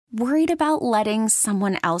Worried about letting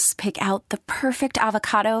someone else pick out the perfect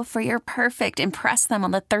avocado for your perfect impress them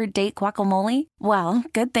on the third date guacamole? Well,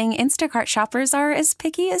 good thing Instacart shoppers are as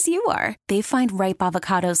picky as you are. They find ripe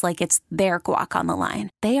avocados like it's their guac on the line.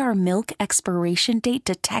 They are milk expiration date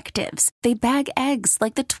detectives. They bag eggs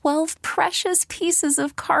like the 12 precious pieces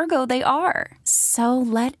of cargo they are. So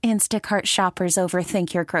let Instacart shoppers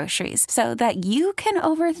overthink your groceries so that you can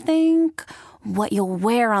overthink what you'll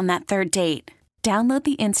wear on that third date. Download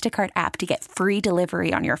the Instacart app to get free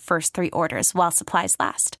delivery on your first 3 orders while supplies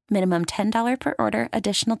last. Minimum $10 per order.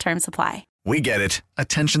 Additional terms apply. We get it.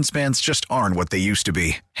 Attention spans just aren't what they used to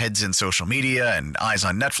be. Heads in social media and eyes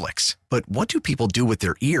on Netflix. But what do people do with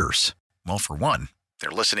their ears? Well, for one, they're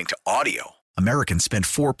listening to audio. Americans spend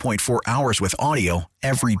 4.4 hours with audio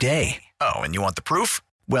every day. Oh, and you want the proof?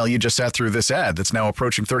 Well, you just sat through this ad that's now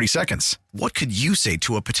approaching 30 seconds. What could you say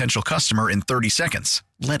to a potential customer in 30 seconds?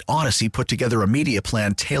 Let Odyssey put together a media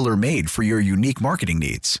plan tailor-made for your unique marketing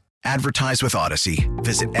needs. Advertise with Odyssey.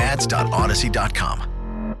 Visit ads.odyssey.com.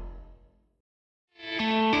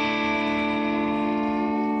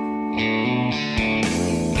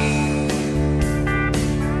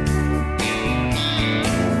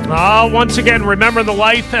 Once again, remember the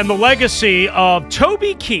life and the legacy of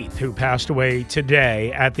Toby Keith, who passed away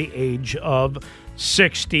today at the age of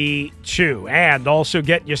 62. And also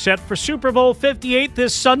get you set for Super Bowl 58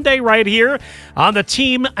 this Sunday right here on the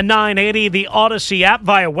Team 980, the Odyssey app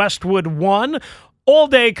via Westwood One.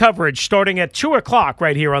 All-day coverage starting at 2 o'clock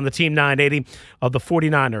right here on the Team 980 of the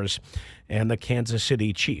 49ers and the Kansas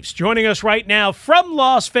City Chiefs. Joining us right now from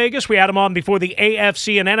Las Vegas, we had him on before the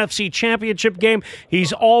AFC and NFC Championship game.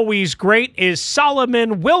 He's always great, is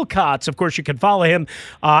Solomon Wilcots. Of course, you can follow him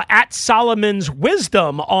at Solomon's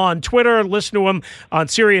Wisdom on Twitter. Listen to him on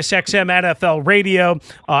SiriusXM NFL Radio,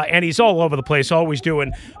 and he's all over the place, always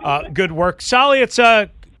doing good work. Solly, it's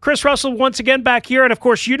Chris Russell once again back here, and of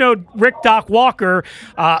course you know Rick Doc Walker,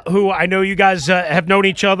 who I know you guys have known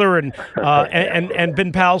each other and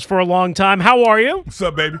been pals for a long time. How are you? What's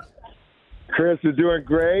up, baby? Chris is doing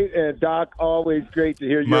great, and Doc, always great to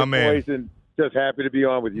hear your voice, and just happy to be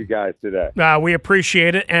on with you guys today. We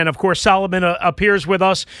appreciate it, and of course Solomon appears with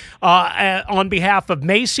us on behalf of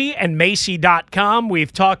MACI and MACI.com.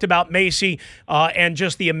 We've talked about MACI and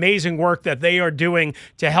just the amazing work that they are doing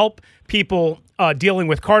to help people dealing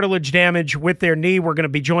with cartilage damage with their knee. We're going to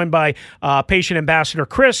be joined by patient ambassador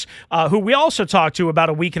Chris, who we also talked to about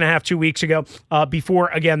a week and a half, 2 weeks ago, before,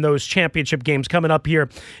 again, those championship games coming up here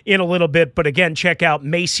in a little bit. But again, check out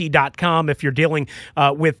MACI.com if you're dealing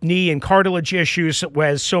with knee and cartilage issues,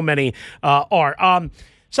 as so many are.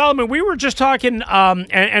 Solomon, we were just talking,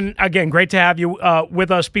 and again, great to have you with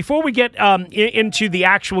us. Before we get into the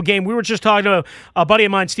actual game, we were just talking to a buddy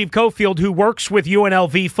of mine, Steve Cofield, who works with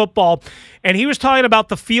UNLV football, and he was talking about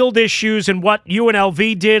the field issues and what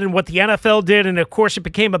UNLV did and what the NFL did, and of course it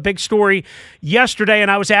became a big story yesterday, and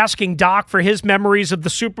I was asking Doc for his memories of the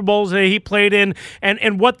Super Bowls that he played in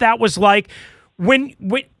and what that was like.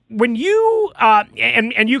 When you,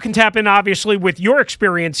 and you can tap in, obviously, with your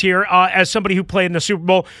experience here as somebody who played in the Super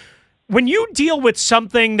Bowl, when you deal with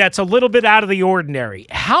something that's a little bit out of the ordinary,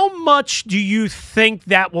 how much do you think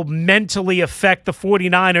that will mentally affect the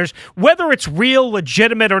 49ers, whether it's real,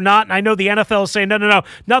 legitimate, or not? And I know the NFL is saying, no,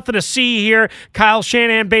 nothing to see here. Kyle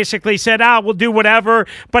Shanahan basically said, we'll do whatever.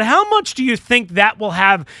 But how much do you think that will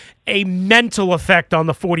have a mental effect on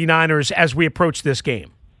the 49ers as we approach this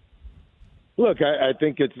game? Look, I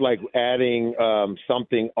think it's like adding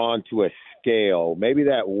something onto a scale. Maybe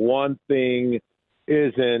that one thing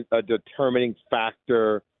isn't a determining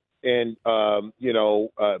factor in,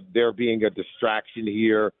 there being a distraction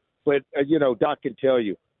here. But, Doc can tell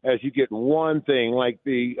you, as you get one thing like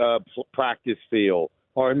the practice field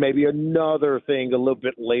or maybe another thing a little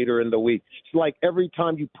bit later in the week, it's like every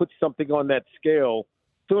time you put something on that scale,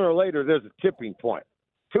 sooner or later there's a tipping point.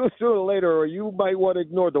 Sooner or later, or you might want to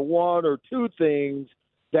ignore the one or two things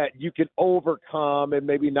that you can overcome and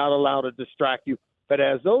maybe not allow to distract you. But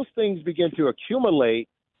as those things begin to accumulate,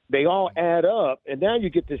 they all add up, and now you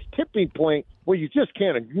get this tipping point where you just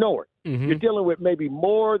can't ignore it. Mm-hmm. You're dealing with maybe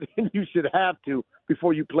more than you should have to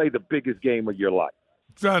before you play the biggest game of your life.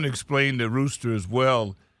 Trying to explain to Rooster as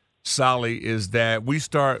well, Solly, is that we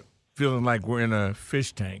start feeling like we're in a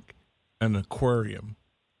fish tank, an aquarium,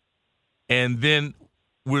 and then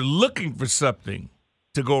we're looking for something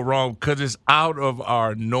to go wrong because it's out of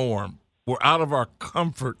our norm. We're out of our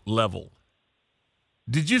comfort level.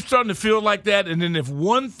 Did you start to feel like that? And then if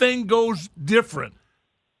one thing goes different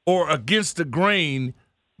or against the grain,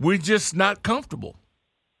 we're just not comfortable.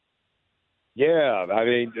 Yeah, I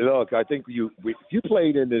mean, look, I think if you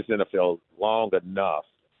played in this NFL long enough,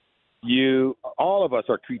 all of us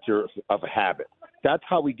are creatures of habit. That's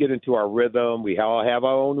how we get into our rhythm. We all have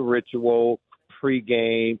our own ritual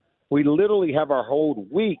pregame. We literally have our whole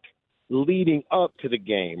week leading up to the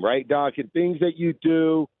game, right, Doc? And things that you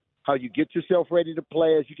do, how you get yourself ready to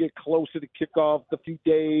play as you get closer to kickoff, the few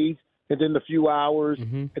days, and then the few hours,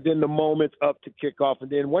 and then the moments up to kickoff. And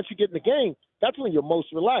then once you get in the game, that's when you're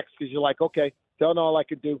most relaxed because you're like, okay, done all I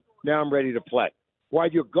could do. Now I'm ready to play. While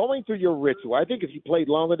you're going through your ritual, I think if you played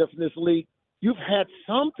long enough in this league, you've had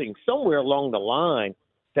something somewhere along the line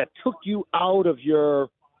that took you out of your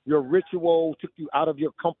ritual, took you out of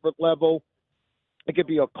your comfort level. It could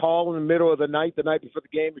be a call in the middle of the night before the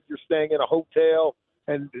game if you're staying in a hotel.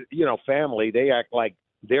 And, family, they act like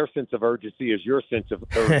their sense of urgency is your sense of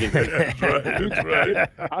urgency. That's right.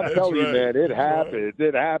 I'm telling you, man, it happens.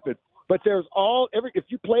 It happens. But if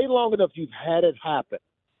you play long enough, you've had it happen.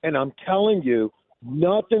 And I'm telling you,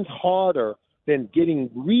 nothing's harder than getting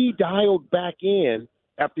redialed back in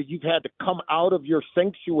after you've had to come out of your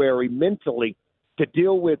sanctuary mentally to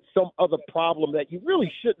deal with some other problem that you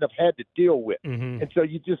really shouldn't have had to deal with. And so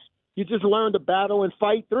you just learn to battle and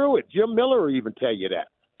fight through it. Jim Miller will even tell you that.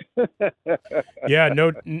 Yeah,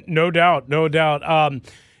 no doubt.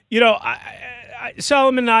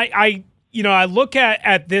 Solomon, I look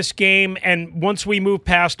at this game, and once we move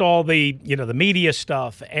past all the the media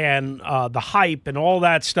stuff and the hype and all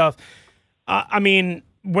that stuff,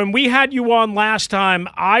 when we had you on last time,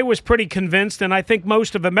 I was pretty convinced, and I think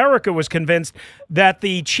most of America was convinced, that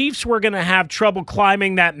the Chiefs were going to have trouble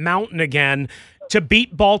climbing that mountain again to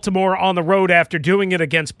beat Baltimore on the road after doing it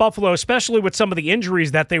against Buffalo, especially with some of the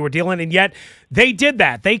injuries that they were dealing, and yet they did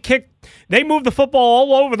that. They moved the football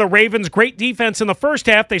all over the Ravens. Great defense in the first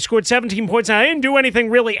half. They scored 17 points, and I didn't do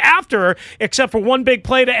anything really after except for one big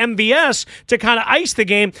play to MVS to kind of ice the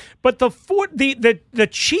game. But the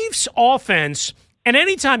Chiefs' offense, and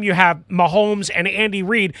anytime you have Mahomes and Andy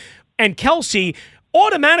Reid and Kelsey,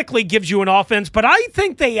 automatically gives you an offense, but I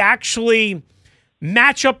think they actually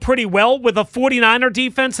match up pretty well with a 49er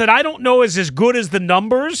defense that I don't know is as good as the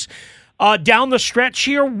numbers down the stretch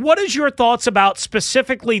here. What is your thoughts about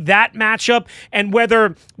specifically that matchup and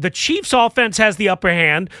whether the Chiefs offense has the upper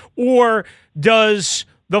hand, or does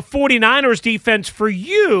the 49ers defense for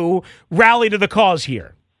you rally to the cause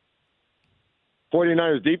here?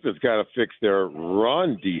 49ers defense got to fix their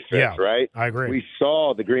run defense, right? I agree. We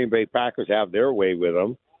saw the Green Bay Packers have their way with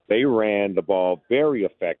them. They ran the ball very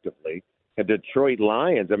effectively. And Detroit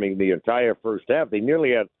Lions, the entire first half, they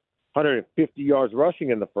nearly had 150 yards rushing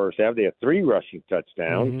in the first half. They had 3 rushing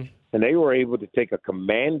touchdowns, and they were able to take a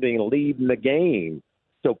commanding lead in the game.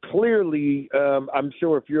 So clearly, I'm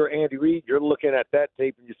sure if you're Andy Reid, you're looking at that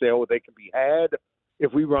tape and you say, oh, they can be had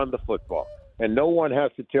if we run the football. And no one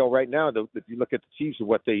has to tell right now, if you look at the Chiefs and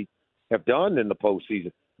what they have done in the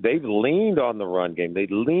postseason, they've leaned on the run game. They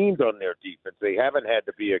leaned on their defense. They haven't had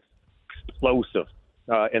to be explosive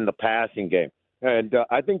in the passing game. And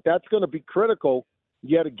I think that's going to be critical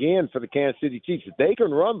yet again for the Kansas City Chiefs. If they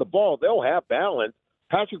can run the ball, they'll have balance.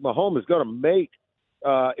 Patrick Mahomes is going to make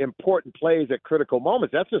important plays at critical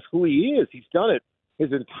moments. That's just who he is. He's done it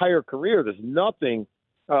his entire career. There's nothing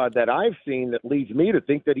that I've seen that leads me to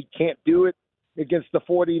think that he can't do it against the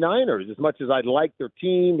 49ers. As much as I like their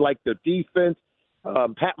team, like their defense,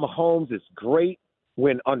 Pat Mahomes is great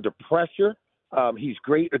when under pressure. He's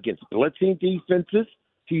great against blitzing defenses.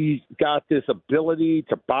 He's got this ability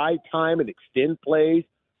to buy time and extend plays.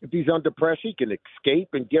 If he's under pressure, he can escape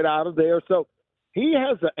and get out of there. So he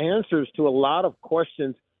has the answers to a lot of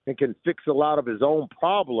questions and can fix a lot of his own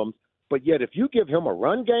problems. But yet if you give him a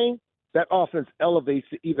run game, that offense elevates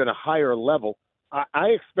to even a higher level. I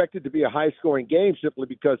expect it to be a high-scoring game simply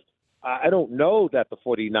because I don't know that the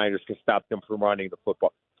 49ers can stop them from running the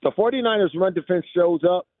football. If the 49ers run defense shows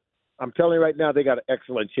up, I'm telling you right now, they got an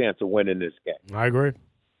excellent chance of winning this game. I agree.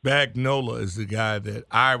 Spagnuolo is the guy that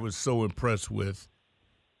I was so impressed with.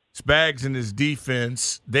 Spags and his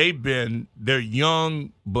defense, they're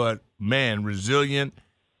young, but, man, resilient.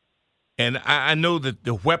 And I know that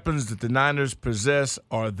the weapons that the Niners possess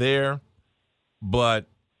are there, but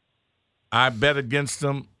I bet against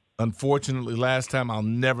them, unfortunately, last time. I'll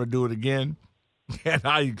never do it again. And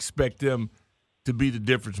I expect them to be the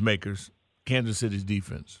difference makers, Kansas City's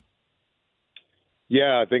defense.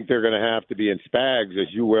 Yeah, I think they're going to have to be in Spags, as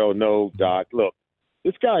you well know, Doc. Look,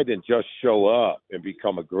 this guy didn't just show up and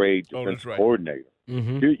become a great defense coordinator.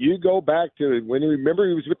 You go back to when he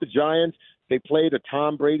was with the Giants. They played a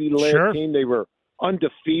Tom Brady-led team. They were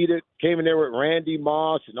undefeated, came in there with Randy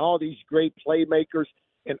Moss and all these great playmakers.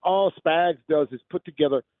 And all Spags does is put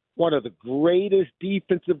together one of the greatest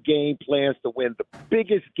defensive game plans to win the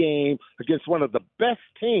biggest game against one of the best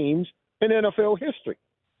teams in NFL history.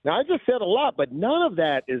 Now, I just said a lot, but none of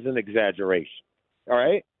that is an exaggeration, all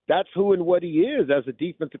right? That's who and what he is as a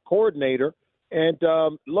defensive coordinator. And,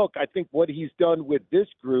 look, I think what he's done with this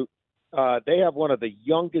group, they have one of the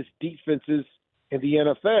youngest defenses in the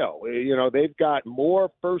NFL. You know, they've got more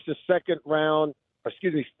first and second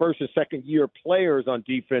year players on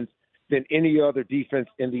defense than any other defense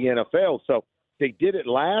in the NFL. So they did it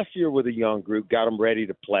last year with a young group, got them ready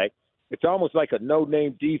to play. It's almost like a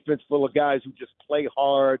no-name defense full of guys who just play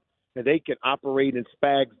hard, and they can operate in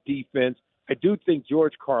Spags' defense. I do think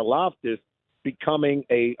George Karlaftis becoming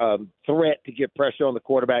a threat to get pressure on the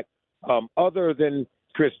quarterback, other than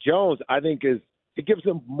Chris Jones, I think it gives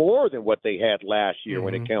them more than what they had last year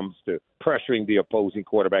when it comes to pressuring the opposing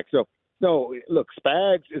quarterback. So, no, look,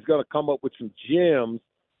 Spags is going to come up with some gems.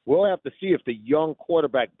 We'll have to see if the young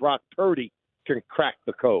quarterback, Brock Purdy, can crack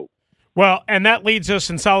the code. Well, and that leads us,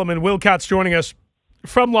 and Solomon Wilcots joining us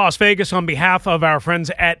from Las Vegas on behalf of our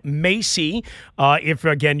friends at MACI. If,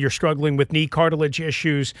 again, you're struggling with knee cartilage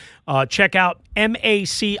issues, check out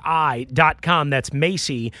MACI.com. That's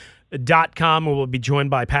MACI.com. We'll be joined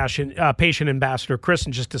by patient ambassador Chris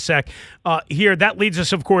in just a sec. Here, that leads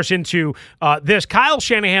us, of course, into this. Kyle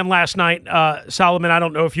Shanahan last night, Solomon, I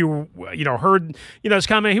don't know if you heard this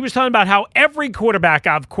comment. He was talking about how every quarterback,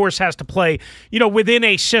 of course, has to play within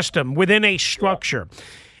a system, within a structure.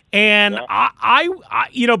 And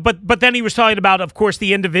but then he was talking about, of course,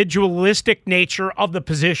 the individualistic nature of the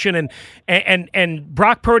position, and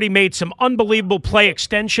Brock Purdy made some unbelievable play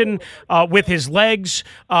extension with his legs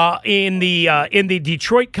in the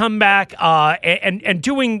Detroit comeback, and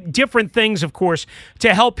doing different things, of course,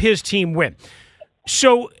 to help his team win.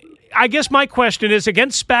 So I guess my question is,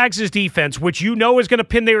 against Spags' defense, which is going to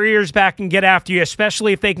pin their ears back and get after you,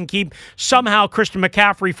 especially if they can keep somehow Christian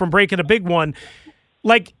McCaffrey from breaking a big one.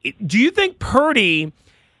 Like, do you think Purdy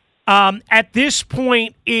at this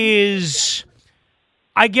point is,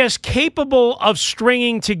 I guess, capable of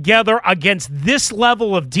stringing together against this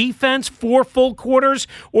level of defense 4 full quarters?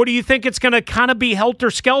 Or do you think it's going to kind of be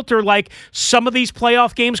helter-skelter like some of these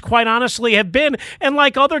playoff games, quite honestly, have been, and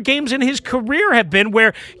like other games in his career have been,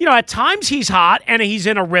 where, at times he's hot and he's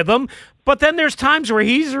in a rhythm, but then there's times where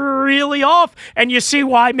he's really off, and you see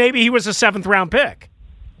why maybe he was a 7th-round pick?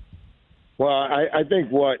 Well, I think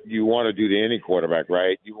what you want to do to any quarterback,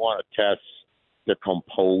 right? You want to test the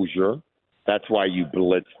composure. That's why you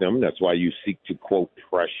blitz them. That's why you seek to, quote,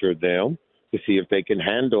 pressure them to see if they can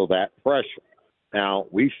handle that pressure. Now,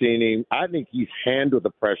 we've seen him. I think he's handled the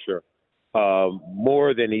pressure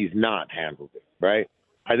more than he's not handled it, right?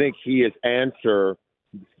 I think he has answered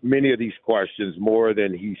many of these questions more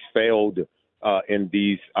than he's failed in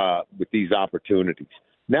these with these opportunities.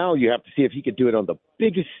 Now you have to see if he could do it on the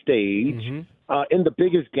biggest stage, in the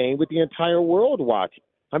biggest game with the entire world watching.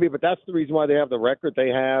 I mean, but that's the reason why they have the record they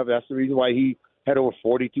have. That's the reason why he had over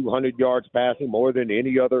 4,200 yards passing, more than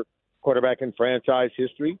any other quarterback in franchise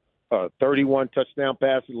history. 31 touchdown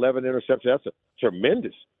passes, 11 interceptions. That's a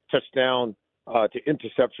tremendous touchdown to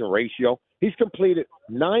interception ratio. He's completed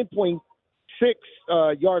 9.6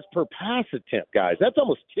 yards per pass attempt, guys. That's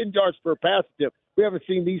almost 10 yards per pass attempt. We haven't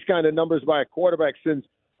seen these kind of numbers by a quarterback since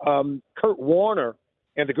Kurt Warner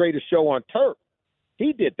and The Greatest Show on Turf.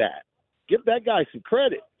 He did that. Give that guy some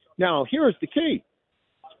credit. Now, here's the key.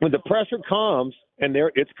 When the pressure comes, and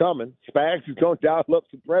it's coming, Spags is going to dial up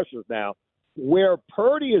some pressures now. Where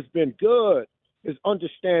Purdy has been good is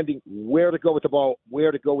understanding where to go with the ball,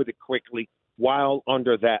 where to go with it quickly while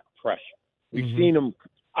under that pressure. We've seen him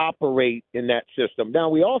operate in that system. Now,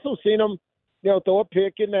 we also seen him throw a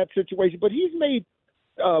pick in that situation, but he's made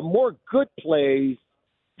more good plays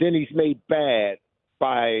than he's made bad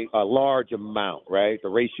by a large amount, right? The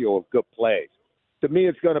ratio of good plays. To me,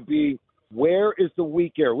 it's going to be, where is the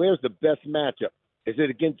weak area? Where's the best matchup? Is it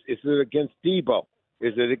against Debo?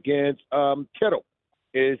 Is it against Kittle?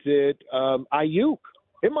 Is it Ayuk?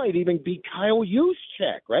 It might even be Kyle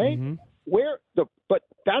Juszczyk, right? But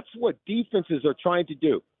that's what defenses are trying to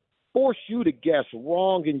do. Force you to guess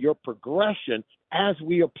wrong in your progression as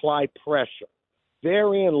we apply pressure.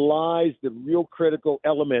 Therein lies the real critical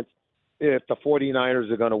element if the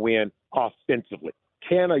 49ers are going to win offensively.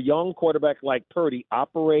 Can a young quarterback like Purdy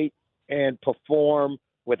operate and perform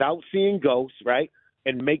without seeing ghosts, right,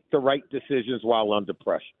 and make the right decisions while under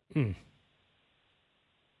pressure?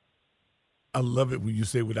 I love it when you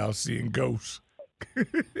say without seeing ghosts.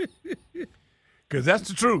 Because that's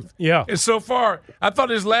the truth. Yeah. And so far, I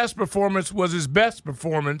thought his last performance was his best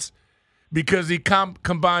performance because he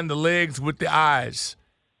combined the legs with the eyes.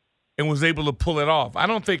 and was able to pull it off. I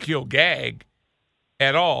don't think he'll gag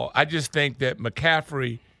at all. I just think that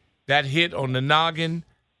McCaffrey, that hit on the noggin,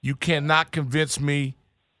 you cannot convince me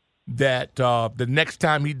that the next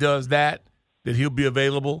time he does that he'll be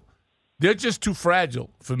available. They're just too fragile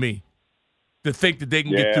for me to think that they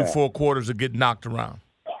can get through 4 quarters and get knocked around.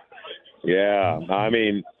 Yeah, I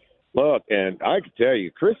mean, look, and I can tell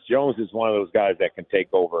you, Chris Jones is one of those guys that can take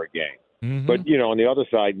over a game. Mm-hmm. But, on the other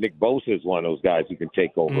side, Nick Bosa is one of those guys who can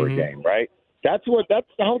take over a game, right? That's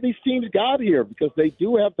how these teams got here, because they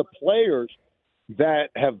do have the players that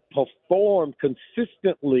have performed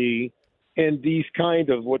consistently in these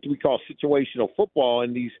kind of what we call situational football.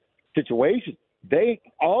 In these situations,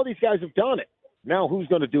 all these guys have done it. Now, who's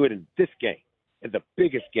going to do it in this game, in the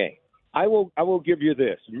biggest game? I will give you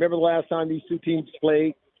this. Remember the last time these two teams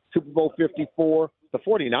played, Super Bowl 54? The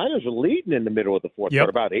 49ers were leading in the middle of the fourth quarter,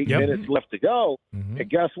 about 8 minutes left to go. And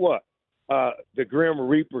guess what? The Grim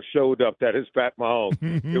Reaper showed up. That is Pat Mahomes.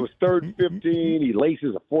 It was 3rd and 15. He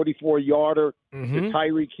laces a 44-yarder to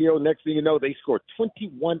Tyreek Hill. Next thing you know, they scored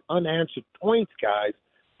 21 unanswered points, guys.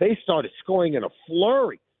 They started scoring in a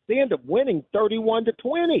flurry. They ended up winning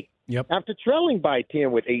 31-20 after trailing by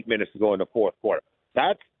 10 with 8 minutes to go in the fourth quarter.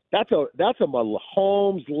 That's a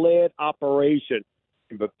Mahomes-led operation.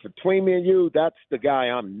 But between me and you, that's the guy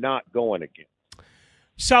I'm not going against.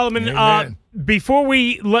 Solomon, before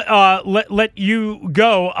we let you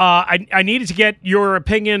go, I needed to get your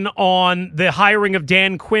opinion on the hiring of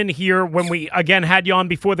Dan Quinn here. When we, again, had you on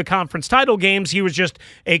before the conference title games, he was just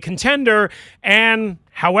a contender. And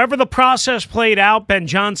however the process played out, Ben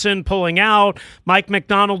Johnson pulling out, Mike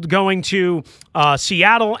McDonald going to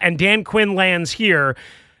Seattle, and Dan Quinn lands here.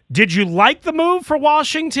 Did you like the move for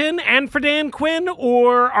Washington and for Dan Quinn,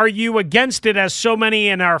 or are you against it as so many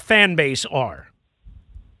in our fan base are?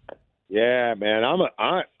 Yeah, man,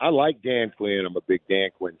 I like Dan Quinn. I'm a big Dan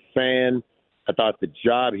Quinn fan. I thought the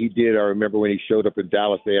job he did, I remember when he showed up in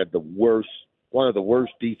Dallas, they had one of the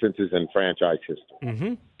worst defenses in franchise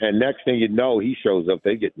history. And next thing you know, he shows up,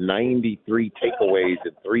 they get 93 takeaways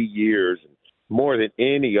in 3 years, more than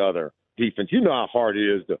any other defense. You know how hard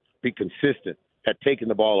it is to be consistent at taking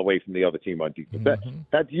the ball away from the other team on defense.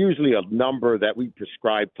 That's usually a number that we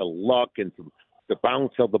prescribe to luck and to the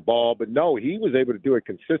bounce of the ball. But no, he was able to do it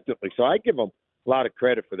consistently. So I give him a lot of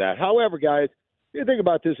credit for that. However, guys, you think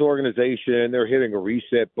about this organization, they're hitting a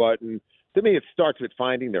reset button. To me, it starts with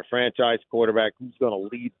finding their franchise quarterback. Who's going to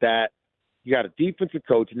lead that? You got a defensive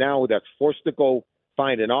coach now that's forced to go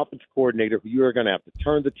find an offensive coordinator who you're going to have to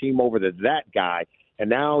turn the team over to that guy. And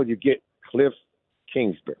now you get Cliff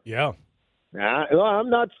Kingsbury. Yeah. I'm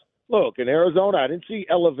not – look, in Arizona, I didn't see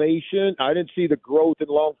elevation. I didn't see the growth and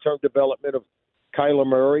long-term development of Kyler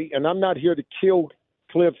Murray. And I'm not here to kill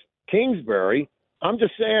Cliff Kingsbury. I'm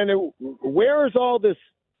just saying, where is all this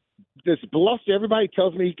bluster? Everybody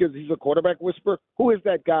tells me he's a quarterback whisperer. Who is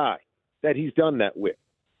that guy that he's done that with?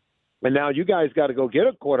 And now you guys got to go get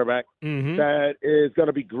a quarterback that is going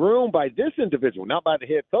to be groomed by this individual, not by the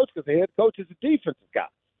head coach, because the head coach is a defensive guy.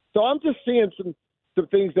 So I'm just seeing some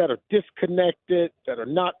things that are disconnected, that are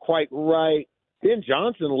not quite right. Ben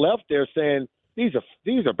Johnson left there saying, these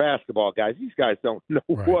are basketball guys. These guys don't know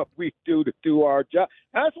what we do to do our job.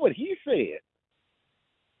 That's what he said.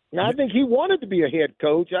 And I think he wanted to be a head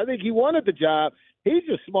coach. I think he wanted the job. He's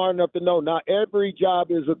just smart enough to know not every job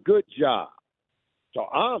is a good job. So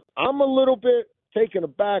I'm a little bit taken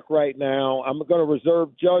aback right now. I'm going to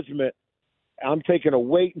reserve judgment. I'm taking a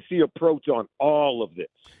wait-and-see approach on all of this.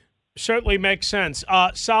 Certainly makes sense.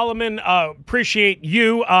 Solomon, appreciate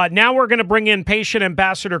you. Now we're going to bring in patient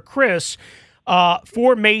ambassador Chris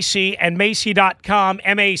for MACI and MACI.com,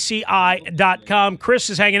 MACI.com. Chris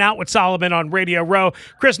is hanging out with Solomon on Radio Row.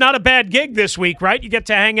 Chris, not a bad gig this week, right? You get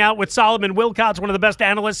to hang out with Solomon Wilcots, one of the best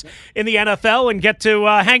analysts in the NFL, and get to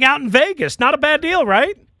hang out in Vegas. Not a bad deal,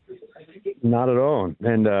 right? Not at all.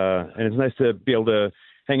 And it's nice to be able to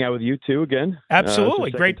hang out with you two again.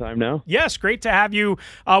 Absolutely. Great time now. Yes, great to have you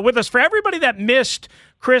with us. For everybody that missed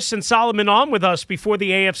Chris and Solomon on with us before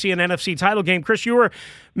the AFC and NFC title game, Chris, you were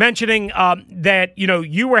mentioning that,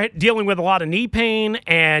 you were dealing with a lot of knee pain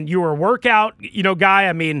and you were a workout, guy.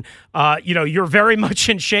 I mean, you're very much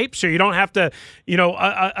in shape, so you don't have to, be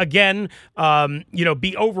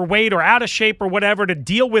overweight or out of shape or whatever to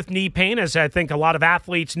deal with knee pain, as I think a lot of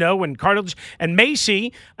athletes know. And cartilage and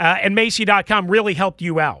MACI and MACI.com really helped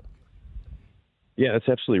you out. Yeah, that's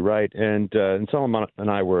absolutely right. And Solomon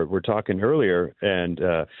and I were talking earlier, and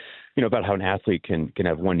about how an athlete can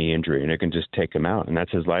have one knee injury and it can just take him out, and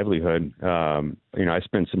that's his livelihood. I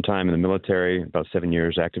spent some time in the military, about 7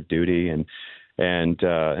 years active duty, and And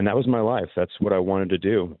that was my life. That's what I wanted to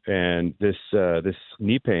do. And this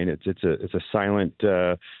knee pain, it's a silent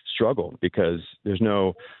struggle because there's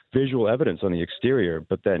no visual evidence on the exterior,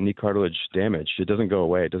 but that knee cartilage damage, it doesn't go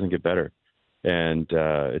away. It doesn't get better. And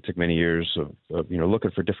it took many years of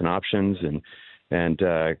looking for different options and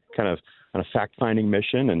kind of on a fact-finding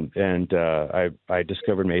mission. And I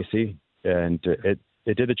discovered MACI, and it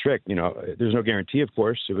did the trick. There's no guarantee, of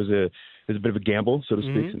course. It was a bit of a gamble, so to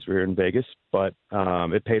speak, since we were in Vegas, but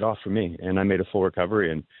it paid off for me, and I made a full recovery,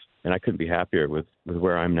 and I couldn't be happier with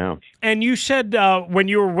where I'm now. And you said when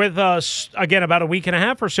you were with us, again, about a week and a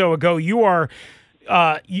half or so ago, you are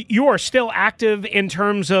still active in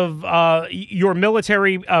terms of your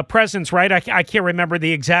military presence, right? I can't remember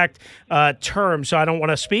the exact term, so I don't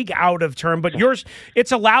want to speak out of term, but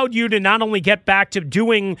it's allowed you to not only get back to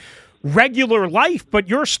doing regular life, but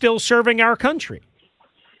you're still serving our country.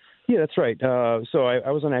 Yeah, that's right. So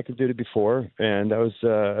I was on active duty before, and that was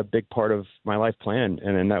a big part of my life plan.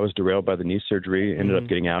 And then that was derailed by the knee surgery. Ended up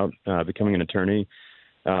getting out, becoming an attorney.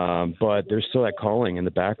 But there's still that calling in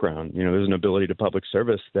the background. There's an ability to public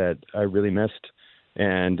service that I really missed.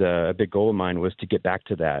 And a big goal of mine was to get back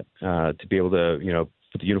to that, to be able to,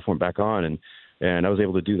 put the uniform back on. And I was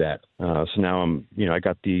able to do that. So now I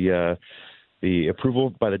got the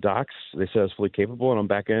approval by the docs. They said I was fully capable, and I'm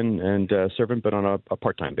back in and serving, but on a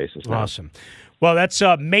part-time basis now. Awesome. Well, that's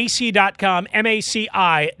MACI.com,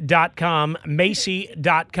 MACI.com,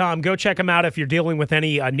 MACI.com. Go check them out if you're dealing with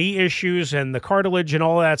any knee issues and the cartilage and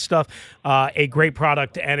all of that stuff. A great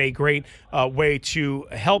product and a great way to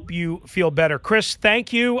help you feel better. Chris,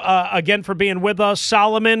 thank you again for being with us.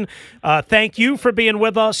 Solomon, thank you for being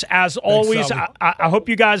with us. As always, I hope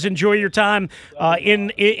you guys enjoy your time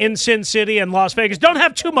in Sin City and Las Vegas. Don't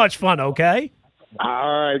have too much fun, okay?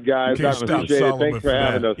 All right, guys. I appreciate it. Thanks for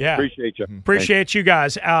having us. Yeah. Appreciate you. Appreciate you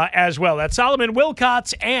guys as well. That's Solomon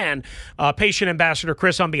Wilcots and patient ambassador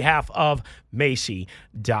Chris on behalf of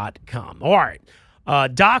MACI.com. All right.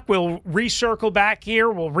 Doc, we'll recircle back here.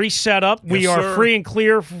 We'll reset up. We are free and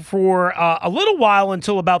clear for a little while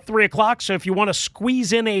until about 3 o'clock. So if you want to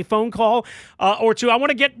squeeze in a phone call or two, I want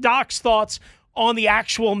to get Doc's thoughts on the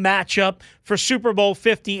actual matchup for Super Bowl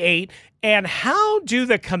 58 and how do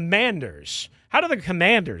the Commanders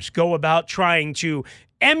go about trying to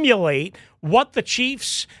emulate what the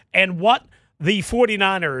Chiefs and what the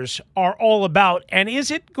 49ers are all about? And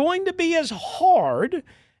is it going to be as hard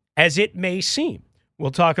as it may seem?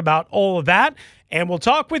 We'll talk about all of that, and we'll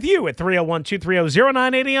talk with you at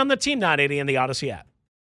 301-230-0980 on the Team 980 and the Odyssey app.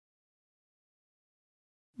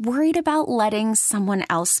 Worried about letting someone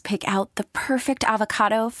else pick out the perfect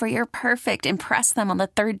avocado for your perfect impress them on the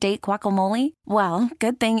third date guacamole? Well,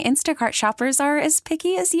 good thing Instacart shoppers are as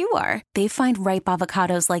picky as you are. They find ripe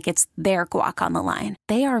avocados like it's their guac on the line.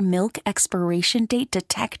 They are milk expiration date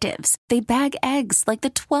detectives. They bag eggs like the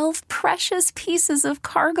 12 precious pieces of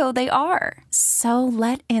cargo they are. So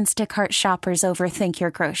let Instacart shoppers overthink your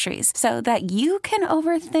groceries so that you can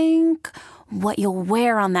overthink what you'll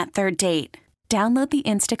wear on that third date. Download the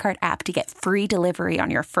Instacart app to get free delivery on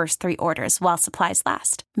your first 3 orders while supplies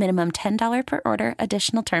last. Minimum $10 per order.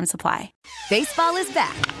 Additional terms apply. Baseball is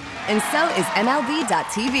back, and so is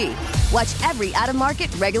MLB.tv. Watch every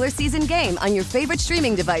out-of-market regular season game on your favorite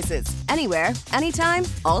streaming devices. Anywhere, anytime,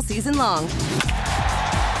 all season long.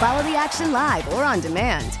 Follow the action live or on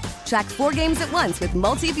demand. Track 4 games at once with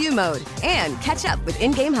multi-view mode and catch up with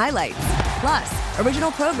in-game highlights. Plus,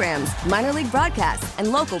 original programs, minor league broadcasts,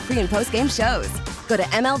 and local pre- and post-game shows. Go to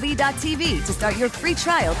MLB.tv to start your free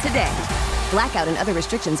trial today. Blackout and other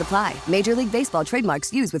restrictions apply. Major League Baseball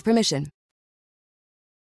trademarks used with permission.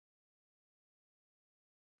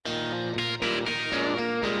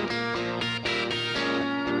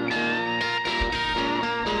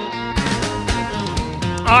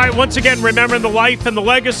 All right, once again, remembering the life and the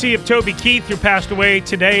legacy of Toby Keith, who passed away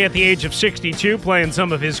today at the age of 62, playing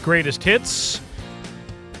some of his greatest hits.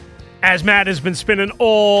 As Matt has been spinning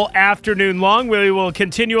all afternoon long, we will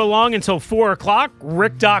continue along until 4 o'clock.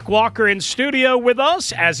 Rick Doc Walker in studio with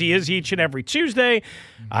us, as he is each and every Tuesday.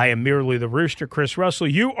 I am merely the Rooster, Chris Russell.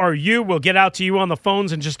 You are you. We'll get out to you on the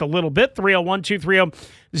phones in just a little bit. 301-230-0980,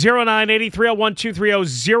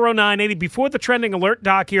 301-230-0980. Before the trending alert,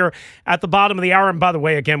 Doc, here at the bottom of the hour. And by the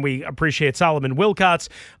way, again, we appreciate Solomon Wilcots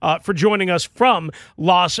for joining us from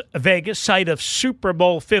Las Vegas, site of Super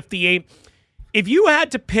Bowl 58. If you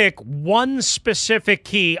had to pick one specific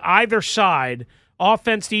key, either side,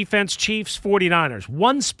 offense, defense, Chiefs, 49ers,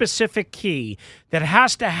 one specific key that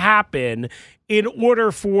has to happen in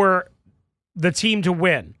order for the team to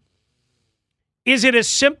win, Is it as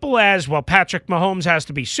simple as, well, Patrick Mahomes has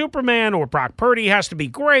to be Superman, or Brock Purdy has to be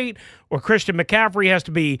great, or Christian McCaffrey has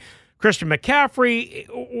to be Christian McCaffrey?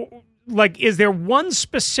 Like, is there one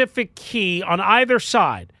specific key on either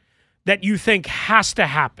side that you think has to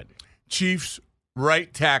happen? Chiefs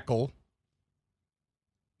right tackle,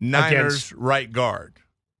 Niners right guard.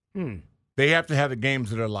 They have to have the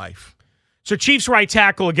games of their life. So Chiefs right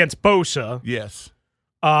tackle against Bosa. Yes.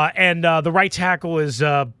 And the right tackle is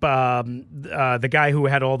the guy who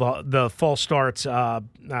had all the false starts. That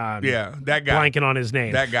guy. Blanking on his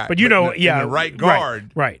name. That guy. But the right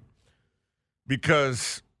guard. Right.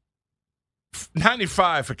 Because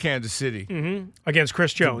 95 for Kansas City. Against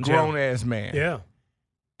Chris Jones. Grown-ass man. Yeah.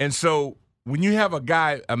 And so when you have a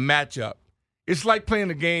matchup, it's like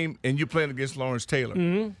playing a game and you're playing against Lawrence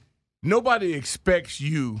Taylor. Nobody expects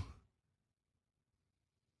you.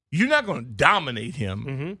 You're not going to dominate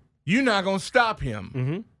him. You're not going to stop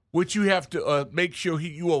him. Which you have to make sure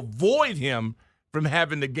you avoid him from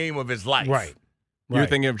having the game of his life. Right. You're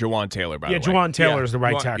thinking of Jawan Taylor, by the way. Yeah, Jawan Taylor is the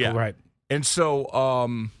right tackle, right. And so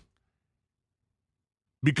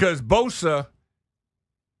because Bosa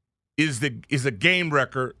is a game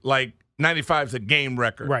record, like 95 is a game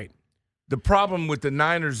record. Right. The problem with the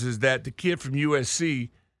Niners is that the kid from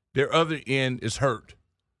USC, their other end is hurt.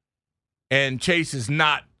 And Chase is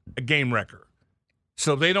not a game record.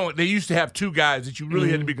 So they used to have two guys that you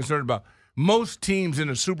really had to be concerned about. Most teams in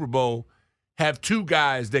the Super Bowl have two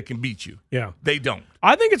guys that can beat you. Yeah. They don't.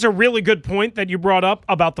 I think it's a really good point that you brought up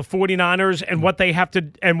about the 49ers and what they have to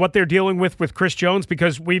and what they're dealing with Chris Jones,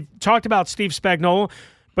 because we've talked about Steve Spagnuolo,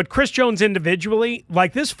 but Chris Jones individually,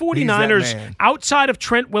 like this 49ers, outside of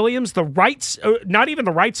Trent Williams, not even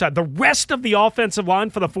the right side, the rest of the offensive line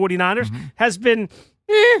for the 49ers has been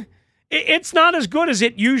it's not as good as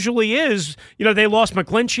it usually is. You know, they lost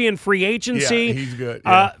McGlinchey in free agency. Yeah, he's good.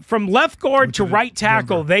 Yeah. From left guard to right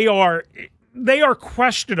tackle, they are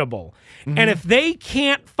questionable. And if they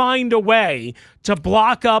can't find a way to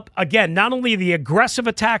block up, again, not only the aggressive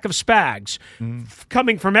attack of Spags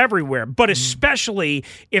coming from everywhere, but especially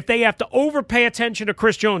if they have to overpay attention to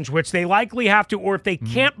Chris Jones, which they likely have to, or if they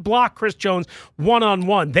can't block Chris Jones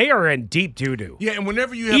one-on-one, they are in deep doo-doo. Yeah, and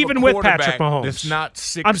whenever you have even with Patrick Mahomes, that's not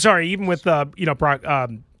 6. I'm sorry, even with Brock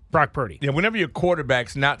Purdy. Yeah, whenever your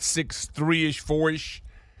quarterback's not 6'3-ish, 4-ish,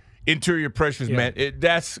 interior pressures, man,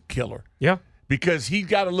 that's killer. Yeah. Because he's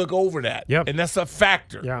got to look over that. Yep. And that's a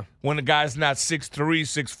factor when a guy's not 6'3",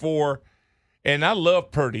 6'4". And I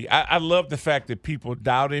love Purdy. I love the fact that people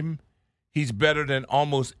doubt him. He's better than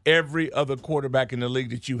almost every other quarterback in the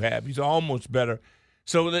league that you have. He's almost better.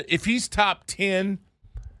 So if he's top 10,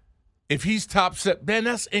 if he's top 7, man,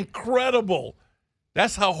 that's incredible.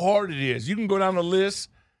 That's how hard it is. You can go down the list.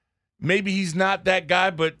 Maybe he's not that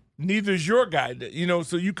guy, but neither is your guy. You know,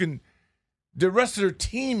 so you can – the rest of their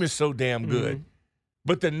team is so damn good.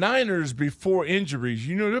 But the Niners, before injuries,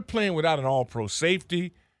 you know, they're playing without an all-pro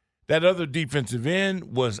safety. That other defensive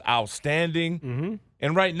end was outstanding.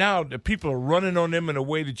 And right now, the people are running on them in a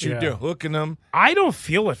way that they're hooking them. I don't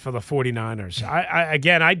feel it for the 49ers.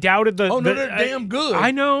 I doubted the – Oh, no, they're damn good.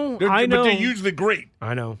 I know. But they're usually great.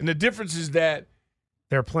 I know. And the difference is that –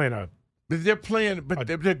 they're playing but they're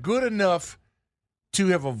good enough to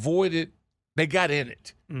have avoided – they got in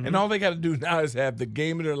it. And all they got to do now is have the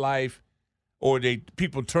game of their life, or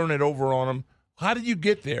people turn it over on them. How did you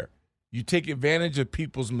get there? You take advantage of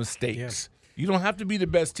people's mistakes. You don't have to be the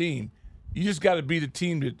best team. You just got to be the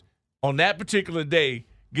team that, on that particular day,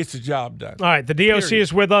 gets the job done. All right, the DOC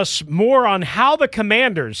is with us. More on how the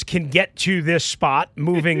Commanders can get to this spot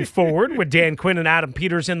moving forward with Dan Quinn and Adam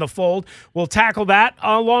Peters in the fold. We'll tackle that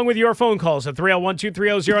along with your phone calls at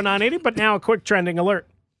 301-230-0980. But now a quick trending alert.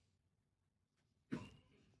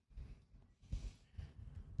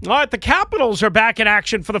 All right, the Capitals are back in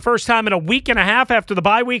action for the first time in a week and a half after the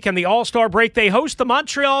bye week and the All-Star break. They host the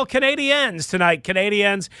Montreal Canadiens tonight.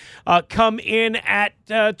 Canadiens come in at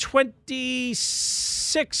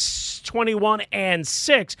 26, 21, and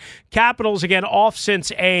 6. Capitals, again, off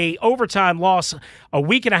since a overtime loss a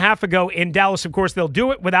week and a half ago in Dallas. Of course, they'll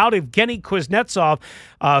do it without Evgeny Kuznetsov,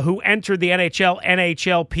 who entered the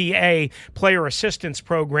NHLPA Player Assistance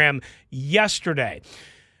Program yesterday.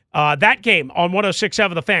 That game on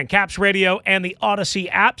 106.7 The Fan, Caps Radio, and the Odyssey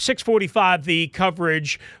app. 6:45, the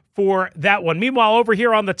coverage for that one. Meanwhile, over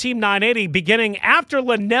here on the Team 980, beginning after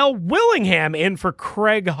Linnell Willingham in for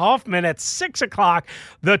Craig Hoffman at 6 o'clock,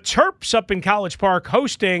 the Terps up in College Park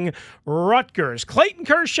hosting Rutgers. Clayton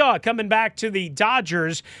Kershaw coming back to the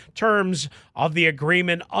Dodgers. Terms of the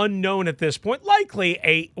agreement unknown at this point. Likely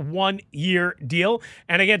a one-year deal.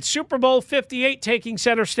 And again, Super Bowl 58 taking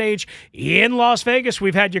center stage in Las Vegas.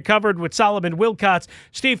 We've had you covered with Solomon Wilcots,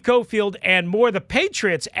 Steve Cofield, and more. The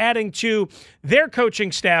Patriots adding to their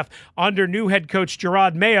coaching staff under new head coach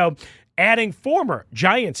Gerard Mayo, adding former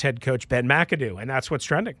Giants head coach Ben McAdoo. And that's what's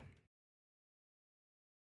trending.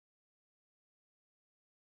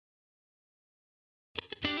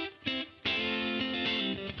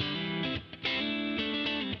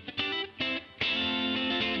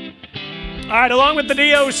 All right, along with the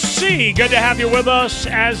DOC, good to have you with us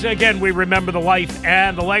as, again, we remember the life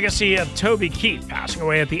and the legacy of Toby Keith, passing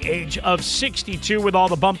away at the age of 62 with all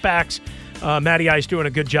the bump backs. Matty Ice doing a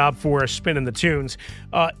good job for us, spinning the tunes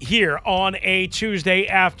here on a Tuesday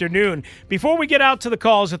afternoon. Before we get out to the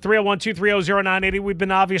calls at 301-230-0980, we've been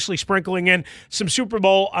obviously sprinkling in some Super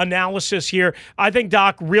Bowl analysis here. I think,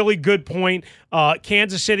 Doc, really good point.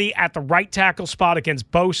 Kansas City at the right tackle spot against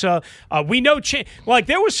Bosa. We know,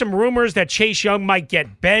 there was some rumors that Chase Young might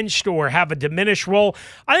get benched or have a diminished role.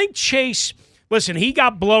 I think Chase... Listen, he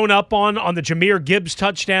got blown up on the Jahmyr Gibbs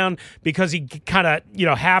touchdown because he kind of,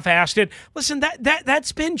 half-assed it. Listen,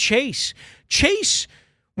 that's been Chase. Chase,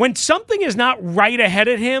 when something is not right ahead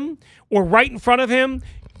of him or right in front of him,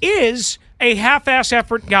 is a half-ass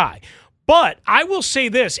effort guy. But I will say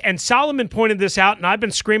this, and Solomon pointed this out, and I've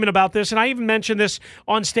been screaming about this, and I even mentioned this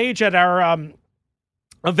on stage at our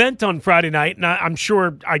event on Friday night, and I'm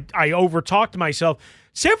sure I over-talked myself.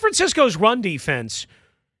 San Francisco's run defense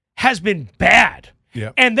has been bad.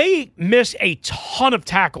 Yep. And they miss a ton of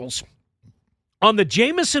tackles on the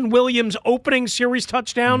Jamison Williams opening series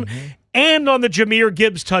touchdown and on the Jahmyr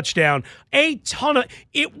Gibbs touchdown. A ton of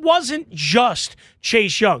 – it wasn't just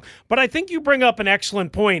Chase Young. But I think you bring up an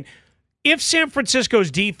excellent point. If San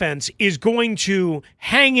Francisco's defense is going to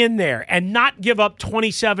hang in there and not give up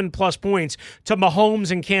 27-plus points to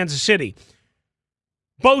Mahomes and Kansas City,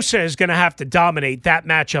 Bosa is going to have to dominate that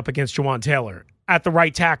matchup against Juwan Taylor at the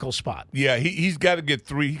right tackle spot. Yeah, he's got to get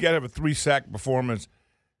three. He got to have a 3-sack performance.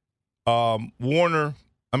 Warner,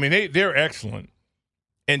 I mean, they're excellent,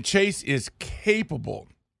 and Chase is capable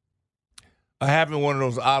of having one of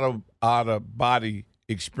those out of body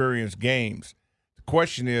experience games. The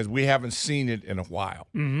question is, we haven't seen it in a while.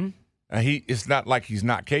 Mm-hmm. It's not like he's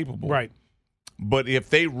not capable, right? But if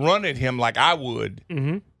they run at him like I would,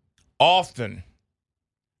 often,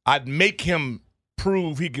 I'd make him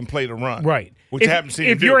prove he can play the run. Right. Which I haven't seen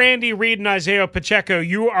him do. If you're Andy Reid and Isaiah Pacheco,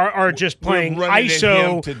 you are just playing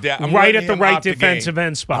ISO right at the right defensive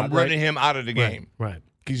end spot. I'm running him out of the game. Right.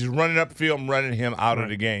 He's running up the field. I'm running him out of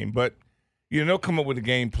the game. But, they'll come up with a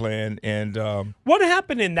game plan. And what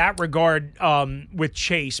happened in that regard with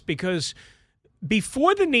Chase? Because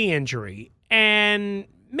before the knee injury, and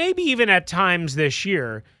maybe even at times this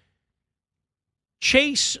year,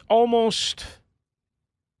 Chase almost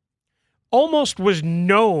was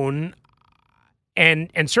known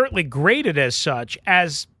and certainly graded as such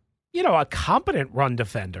as, a competent run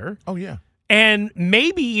defender. Oh, yeah. And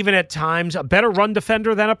maybe even at times a better run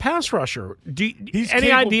defender than a pass rusher.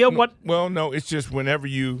 Idea what? Well, no, it's just whenever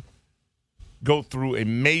you go through a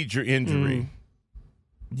major injury,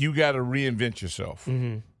 you got to reinvent yourself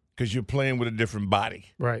because you're playing with a different body.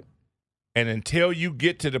 Right. And until you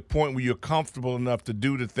get to the point where you're comfortable enough to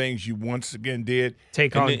do the things you once again did,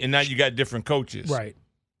 and now you got different coaches. Right.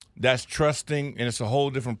 That's trusting, and it's a whole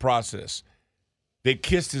different process. They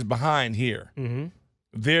kissed his behind here. Mm-hmm.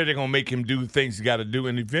 There, they're going to make him do things he got to do,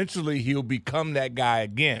 and eventually he'll become that guy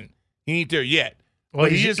again. He ain't there yet. Well,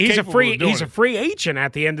 he's a free agent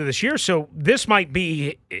at the end of this year, so this might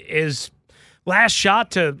be his last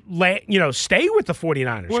shot to stay with the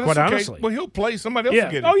 49ers, quite honestly. Well, he'll play. Somebody else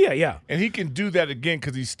will get it. Oh, yeah. And he can do that again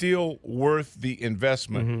because he's still worth the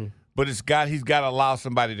investment. But he's got to allow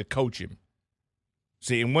somebody to coach him.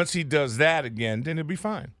 See, and once he does that again, then he'll be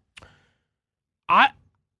fine. I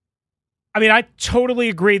totally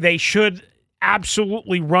agree. They should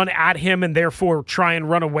absolutely run at him and therefore try and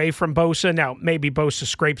run away from Bosa. Now, maybe Bosa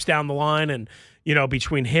scrapes down the line and,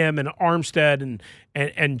 between him and Armstead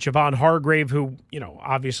and Javon Hargrave, who,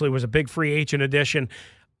 obviously was a big free agent addition.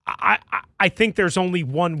 I think there's only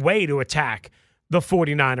one way to attack the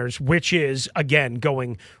 49ers, which is, again,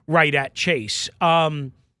 going right at Chase.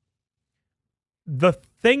 The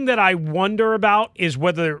thing that I wonder about is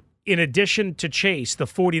whether, in addition to Chase, the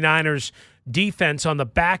 49ers defense on the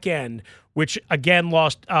back end which again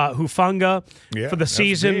lost Hufanga for the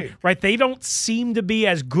season. Big. Right? They don't seem to be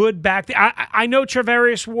as good back there. I know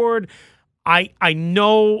Travarius Ward. I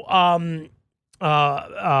know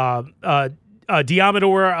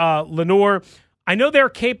Diamador Lenore. I know they're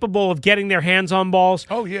capable of getting their hands on balls.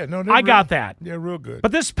 Oh, yeah. No, I got that. They're real good.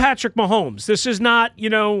 But this is Patrick Mahomes. This is not,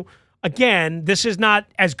 again, this is not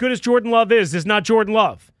as good as Jordan Love is. This is not Jordan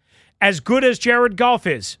Love. As good as Jared Goff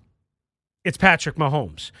is, it's Patrick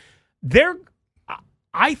Mahomes.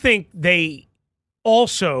 I think they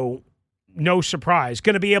also, no surprise,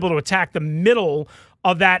 going to be able to attack the middle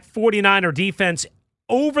of that 49er defense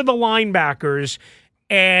over the linebackers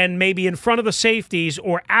and maybe in front of the safeties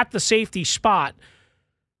or at the safety spot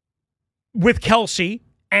with Kelsey.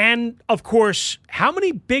 And, of course, how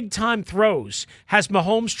many big-time throws has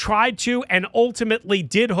Mahomes tried to and ultimately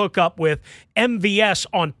did hook up with MVS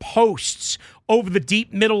on posts over the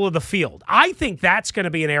deep middle of the field? I think that's going to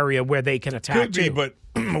be an area where they can attack, Could be, but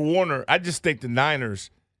Warner, I just think the Niners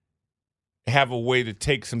have a way to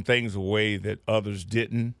take some things away that others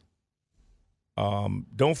didn't.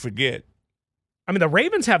 Don't forget. I mean, the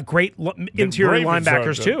Ravens have great interior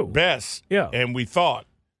linebackers, too. Best. Yeah. And we thought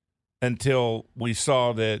until we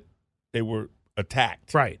saw that they were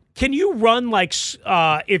attacked. Right. Can you run like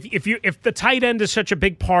if the tight end is such a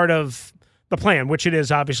big part of the plan, which it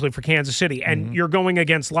is obviously for Kansas City, and you're going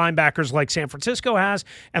against linebackers like San Francisco has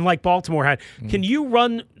and like Baltimore had, can you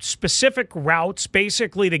run specific routes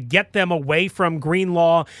basically to get them away from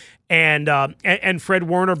Greenlaw and Fred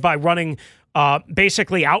Warner by running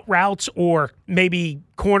basically out routes or maybe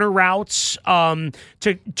corner routes to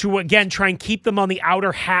again try and keep them on the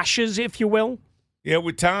outer hashes, if you will? Yeah,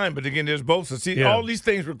 with time, but again, there's both. So see, all these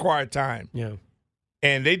things require time. Yeah,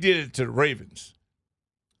 and they did it to the Ravens.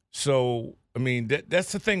 So I mean,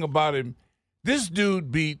 that's the thing about him. This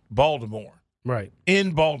dude beat Baltimore, right?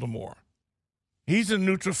 In Baltimore, he's in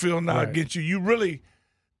neutral field now against you. You really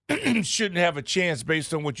shouldn't have a chance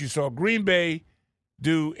based on what you saw Green Bay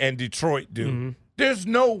do and Detroit do. Mm-hmm. There's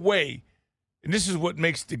no way, and this is what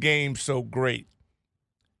makes the game so great,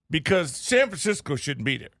 because San Francisco shouldn't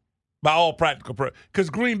be there by all practical purposes, because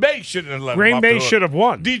Green Bay shouldn't have let them off. Green Bay should have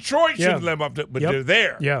won. Detroit should have let them off, but they're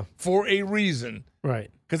there for a reason. Right.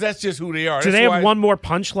 Because that's just who they are. Do they have one more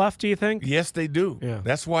punch left, do you think? Yes, they do. Yeah.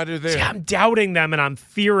 That's why they're there. See, I'm doubting them, and I'm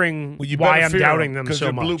fearing why I'm doubting them so much. Because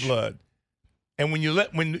they're blue blood. And when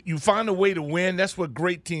you find a way to win, that's what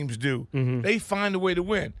great teams do. Mm-hmm. They find a way to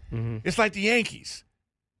win. Mm-hmm. It's like the Yankees.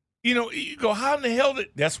 You go, how in the hell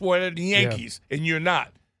that's why they're the Yankees, and you're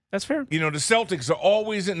not. That's fair. The Celtics are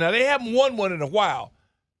always in. Now, they haven't won one in a while,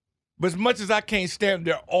 but as much as I can't stand them,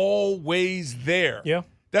 they're always there. Yeah.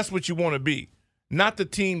 That's what you want to be. Not the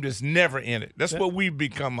team that's never in it. That's what we've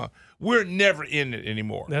become. We're never in it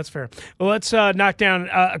anymore. That's fair. Well, let's knock down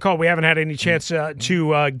a call. We haven't had any chance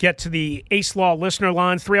to get to the Ace Law listener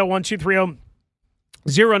line,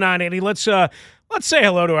 301-230-0980. Let's say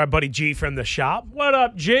hello to our buddy G from the shop. What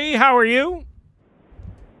up, G? How are you?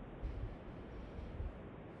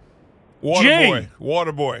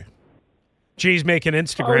 Waterboy. G's making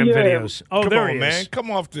Instagram videos. Oh, there he is. Man.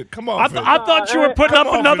 Come off it. I thought you were putting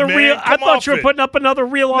up another reel. I thought you were putting up another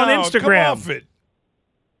reel on Instagram. Come off it.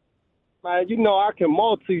 Man, I can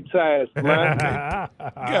multitask, man.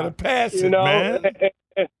 You gotta pass it, man.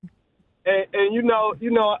 And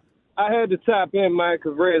I had to tap in, man,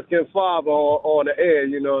 because Redskin 5 on the air,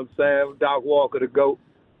 you know what I'm saying, with Doc Walker, the GOAT.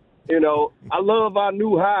 I love our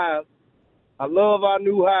new highs. I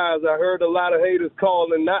heard a lot of haters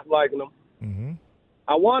calling, not liking them. Mm-hmm.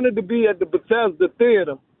 I wanted to be at the Bethesda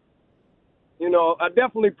Theater. I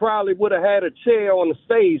definitely probably would have had a chair on the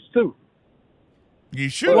stage, too. You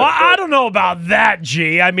should. Well, I don't know about that,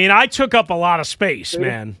 G. I mean, I took up a lot of space,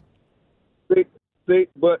 man. But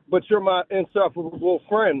you're my insufferable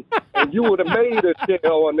friend, and you would have made a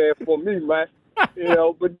chair on there for me, man.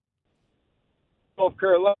 But North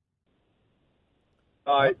Carolina.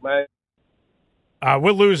 All right, man.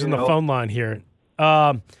 We're losing the phone line here.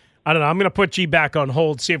 I don't know. I'm going to put G back on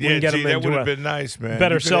hold, see if we can get him that into would have been nice, man.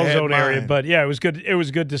 Better cell zone area. But, yeah, it was good. It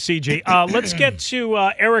was good to see G. Let's get to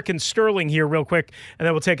Eric and Sterling here real quick, and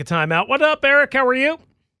then we'll take a timeout. What up, Eric? How are you?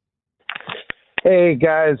 Hey,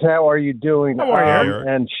 guys. How are you doing? How are you, Eric?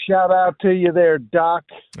 And shout out to you there, Doc.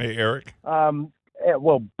 Hey, Eric.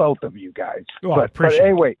 Well, both of you guys. Oh, I appreciate but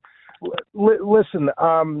anyway, listen,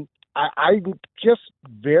 I'm just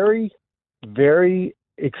very, very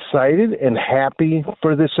excited and happy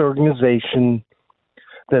for this organization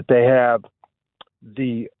that they have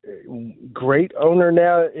the great owner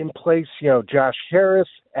now in place, Josh Harris,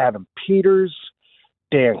 Adam Peters,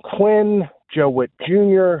 Dan Quinn, Joe Witt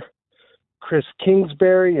Jr., Chris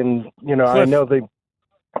Kingsbury, and Cliff. I know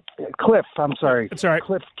Cliff. I'm sorry, it's all right.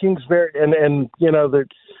 Cliff Kingsbury, and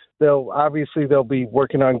they'll be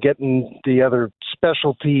working on getting the other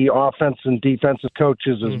specialty offense and defensive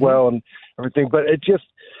coaches as well and everything. But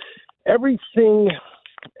everything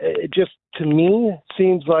to me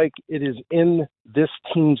seems like it is in this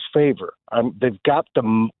team's favor. They've got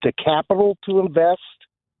the capital to invest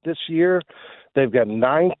this year. They've got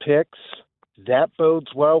 9 picks. That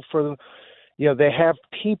bodes well for them. They have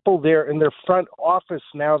people there in their front office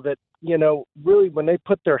now that, really when they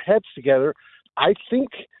put their heads together, I think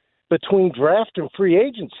between draft and free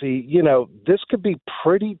agency, this could be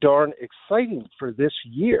pretty darn exciting for this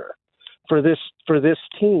year, for this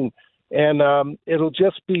team. And it'll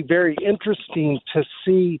just be very interesting to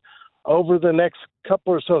see over the next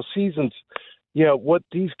couple or so seasons, what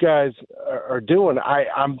these guys are doing.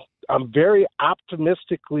 I'm very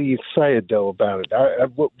optimistically excited, though, about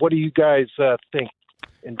it. What do you guys think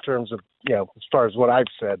in terms of, as far as what I've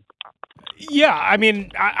said? Yeah, I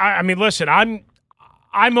mean, listen, I'm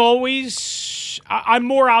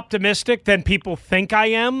more optimistic than people think I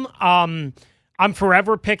am. I'm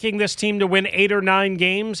forever picking this team to win 8 or 9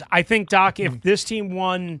 games. I think, Doc, if this team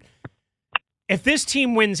wins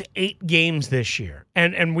 8 games this year,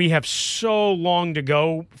 and we have so long to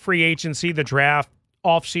go, free agency, the draft,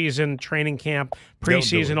 offseason, training camp,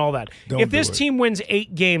 preseason, all that. If this team wins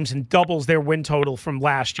 8 games and doubles their win total from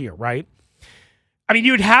last year, right? I mean,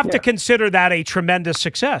 you'd have to consider that a tremendous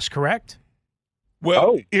success, correct?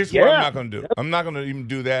 Well, here's what I'm not going to do. I'm not going to even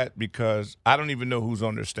do that because I don't even know who's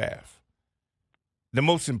on their staff. The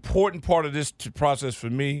most important part of this process for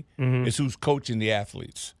me is who's coaching the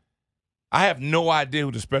athletes. I have no idea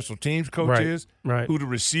who the special teams coach is, who the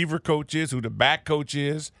receiver coach is, who the back coach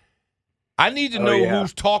is. I need to know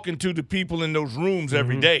who's talking to the people in those rooms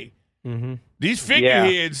every day. These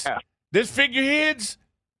figureheads,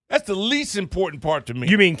 that's the least important part to me.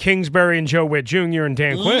 You mean Kingsbury and Joe Witt Jr. and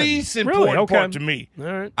Dan Quinn? Least important part to me. All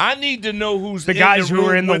right. I need to know who's the guys who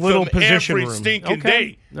are in the little position every room. Stinking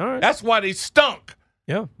day. All right. That's why they stunk.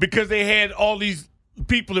 Yeah. Because they had all these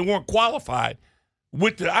people that weren't qualified.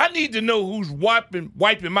 I need to know who's wiping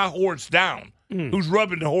my horse down. Who's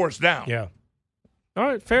rubbing the horse down. Yeah. All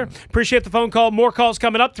right, fair. Appreciate the phone call. More calls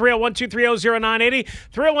coming up. 301-230-0980.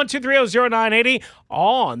 301-230-0980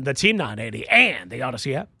 on the Team 980 and the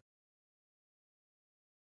Odyssey app.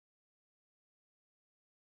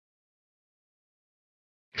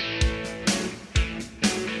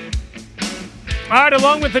 All right,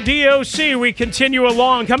 along with the DOC, we continue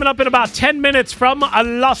along. Coming up in about 10 minutes from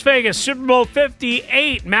Las Vegas, Super Bowl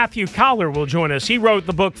 58, Matthew Collar will join us. He wrote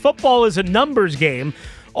the book, Football is a Numbers Game,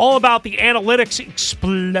 all about the analytics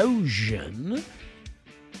explosion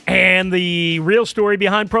and the real story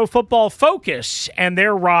behind Pro Football Focus and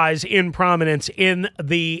their rise in prominence in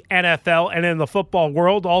the NFL and in the football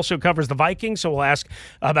world. Also covers the Vikings, so we'll ask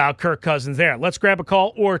about Kirk Cousins there. Let's grab a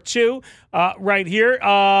call or two right here.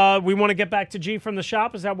 We want to get back to G from the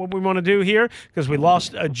shop. Is that what we want to do here? Because we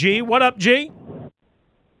lost G. What up, G?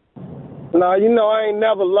 No, I ain't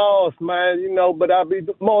never lost, man, but I be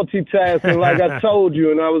multitasking like I told you,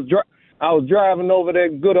 and I was driving over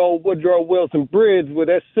that good old Woodrow Wilson Bridge where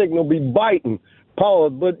that signal be biting.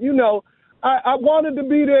 Pause. But, I wanted to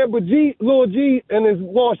be there, but Lil G and his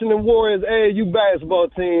Washington Warriors AAU basketball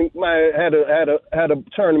team, man, had a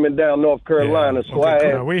tournament down North Carolina. Yeah. So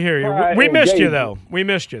okay. We hear you. We missed you, though.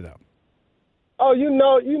 Oh, I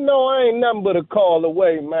ain't nothing but a call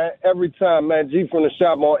away, man. Every time, man, G from the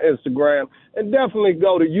shop on Instagram. And definitely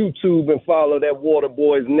go to YouTube and follow that Water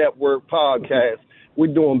Boys Network podcast.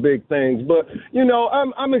 We're doing big things. But,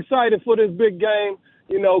 I'm excited for this big game,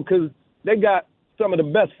 because they got some of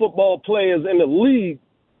the best football players in the league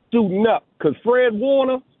suiting up. Because Fred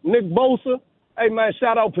Warner, Nick Bosa, hey, man,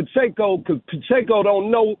 shout out Pacheco, because Pacheco don't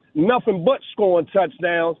know nothing but scoring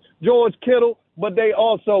touchdowns. George Kittle, but they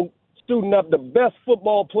also suiting up the best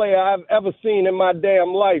football player I've ever seen in my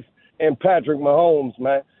damn life, and Patrick Mahomes,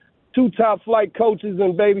 man. 2 top-flight coaches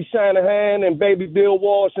in Baby Shanahan and Baby Bill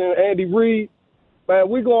Walsh and Andy Reid.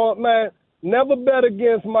 Man, never bet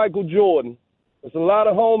against Michael Jordan. There's a lot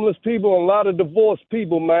of homeless people and a lot of divorced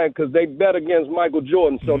people, man, because they bet against Michael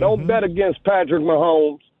Jordan. So don't bet against Patrick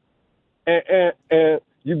Mahomes. And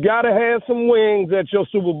you got to have some wings at your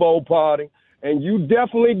Super Bowl party. And you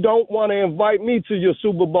definitely don't want to invite me to your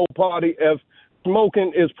Super Bowl party if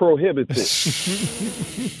smoking is prohibited.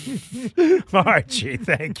 All right, G,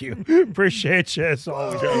 thank you. Appreciate you as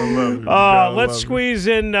always. Let's squeeze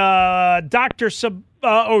in Dr. Sean,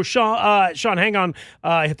 hang on.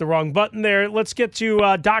 Hit the wrong button there. Let's get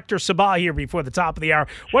to Dr. Sabah here before the top of the hour.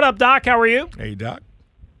 What up, Doc? How are you? Hey, Doc.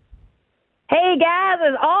 Hey, guys,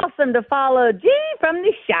 it's awesome to follow G from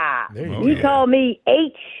the shop. You call me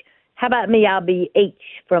H. How about me? I'll be H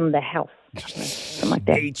from the house. Something like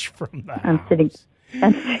that. H from the house.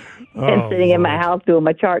 I'm sitting in my house doing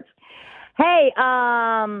my charts. Hey,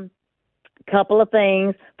 couple of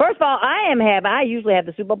things. First of all, I usually have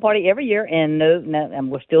the Super Bowl party every year, and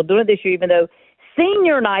and we're still doing it this year, even though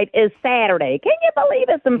senior night is Saturday. Can you believe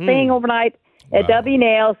it? I'm staying overnight at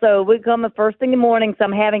W&L, so we come the first thing in the morning, so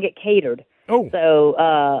I'm having it catered. Oh, so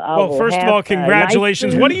well, first of all,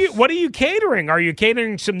 congratulations. Nice what are you catering? Are you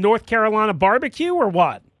catering some North Carolina barbecue or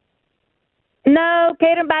what? No,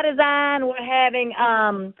 catering by design. We're having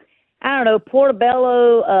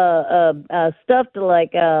portobello stuffed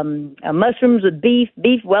like mushrooms with beef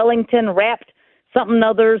Wellington wrapped something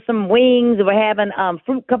other, some wings. We're having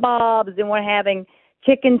fruit kebabs, and we're having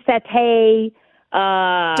chicken satay.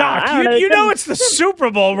 Doc, you know it's the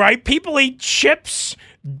Super Bowl, right? People eat chips,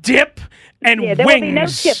 dip, and there wings. There will be no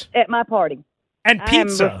chips at my party. And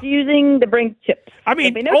pizza. I'm refusing to bring chips. I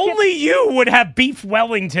mean, only you would have beef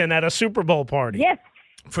Wellington at a Super Bowl party. Yes.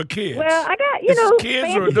 For kids. Well, I got,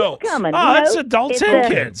 kids or adults? Coming, it's adults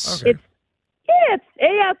and kids. Okay. It's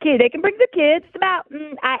kids. They can bring the kids. It's about,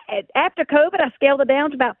 after COVID, I scaled it down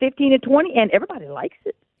to about 15 to 20, and everybody likes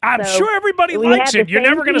it. I'm so sure everybody likes it. You're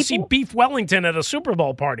never going to see people. beef Wellington at a Super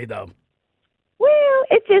Bowl party, though. Well,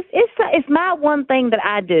 it's my one thing that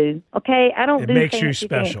I do. Okay, I don't do makes fancy, you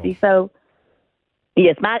special. Fancy, so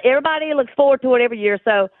yes, everybody looks forward to it every year.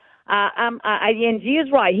 So and G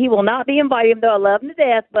is right. He will not be invited, even though I love him to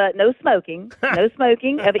death. But no smoking, no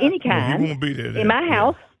smoking of any kind he won't be there, in my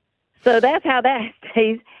house. So that's how that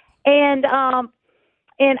stays. And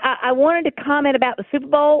I wanted to comment about the Super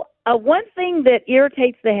Bowl. One thing that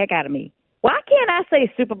irritates the heck out of me. Why can't I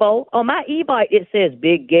say Super Bowl? On my e-bike, it says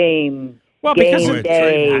big game. Well, because you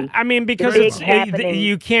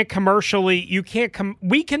can't commercially,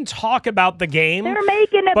 we can talk about the game. They're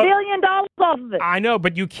making $1 billion off of it. I know,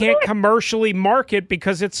 but you can't commercially market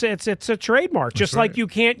because it's a trademark. Just like we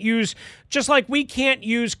can't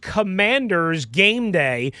use Commanders game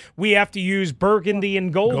day, we have to use Burgundy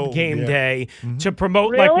and Gold game day to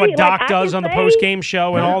promote like what Doc does on the post-game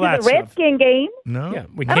show and all that stuff. The Redskin game. No. Yeah,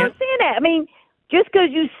 we I can't. don't understand that. I mean, just because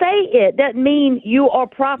you say it doesn't mean you are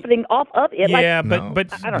profiting off of it. Yeah,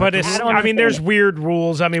 there's weird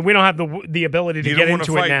rules. I mean, we don't have the ability to get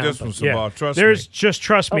into it now. This one, Sabah.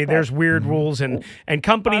 Trust me. There's weird rules, and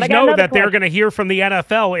companies know that they're going to hear from the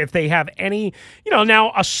NFL if they have any.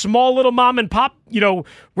 Now a small little mom and pop,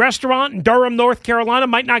 restaurant in Durham, North Carolina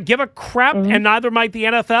might not give a crap, and neither might the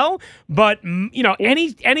NFL. But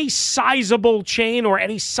any sizable chain or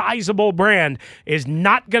any sizable brand is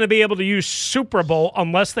not going to be able to use Super Bowl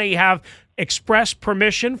unless they have express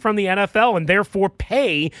permission from the NFL and therefore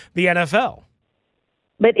pay the NFL.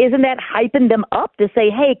 But isn't that hyping them up to say,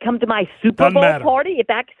 hey, come to my Super Bowl party? If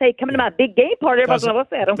I say come to my big game party, everybody's like, what's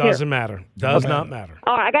that? I don't care. Doesn't matter. Does not matter.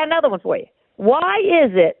 All right, I got another one for you. Why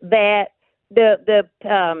is it that the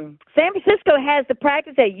San Francisco has to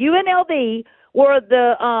practice at UNLV where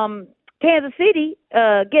the Kansas City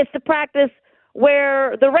gets to practice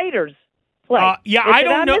where the Raiders play? I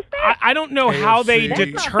don't know. I don't know how they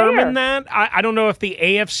determine that. I don't know if the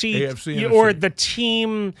AFC or the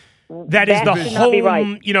team that is the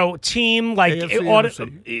home, team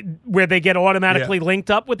where they get automatically linked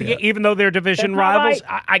up with the even though they're division rivals.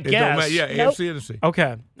 Right. I guess. AFC, NFC.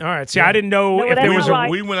 Okay. All right. See, I didn't know if there was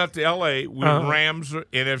We went up to L.A. with Rams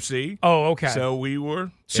NFC. Oh, okay. So we were.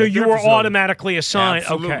 So you were automatically assigned.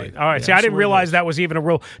 Absolutely. Okay. All right. See, I didn't realize that was even a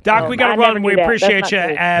rule. Doc, we got to run. We appreciate you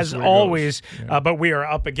as always, but we are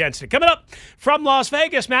up against it. Coming up from Las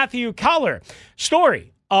Vegas, Matthew Collar.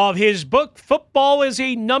 Story of his book, Football is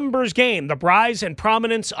a Numbers Game, the rise and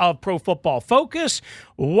prominence of Pro Football Focus.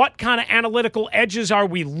 What kind of analytical edges are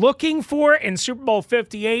we looking for in Super Bowl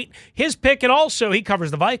 58? His pick, and also he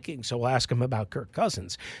covers the Vikings, so we'll ask him about Kirk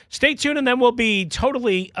Cousins. Stay tuned, and then we'll be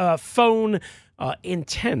totally phone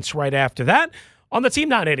intense right after that on the Team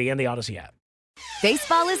 980 and the Odyssey app.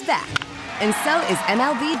 Baseball is back, and so is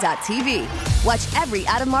MLB.tv. Watch every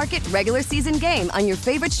out-of-market regular season game on your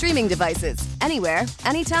favorite streaming devices, anywhere,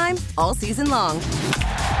 anytime, all season long.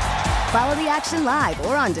 Follow the action live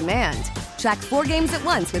or on demand. Track 4 games at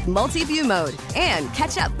once with multi-view mode and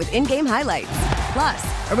catch up with in-game highlights.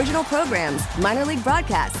 Plus, original programs, minor league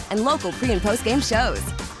broadcasts, and local pre- and post-game shows.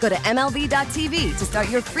 Go to MLB.tv to start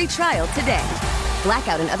your free trial today.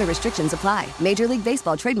 Blackout and other restrictions apply. Major League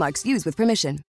Baseball trademarks used with permission.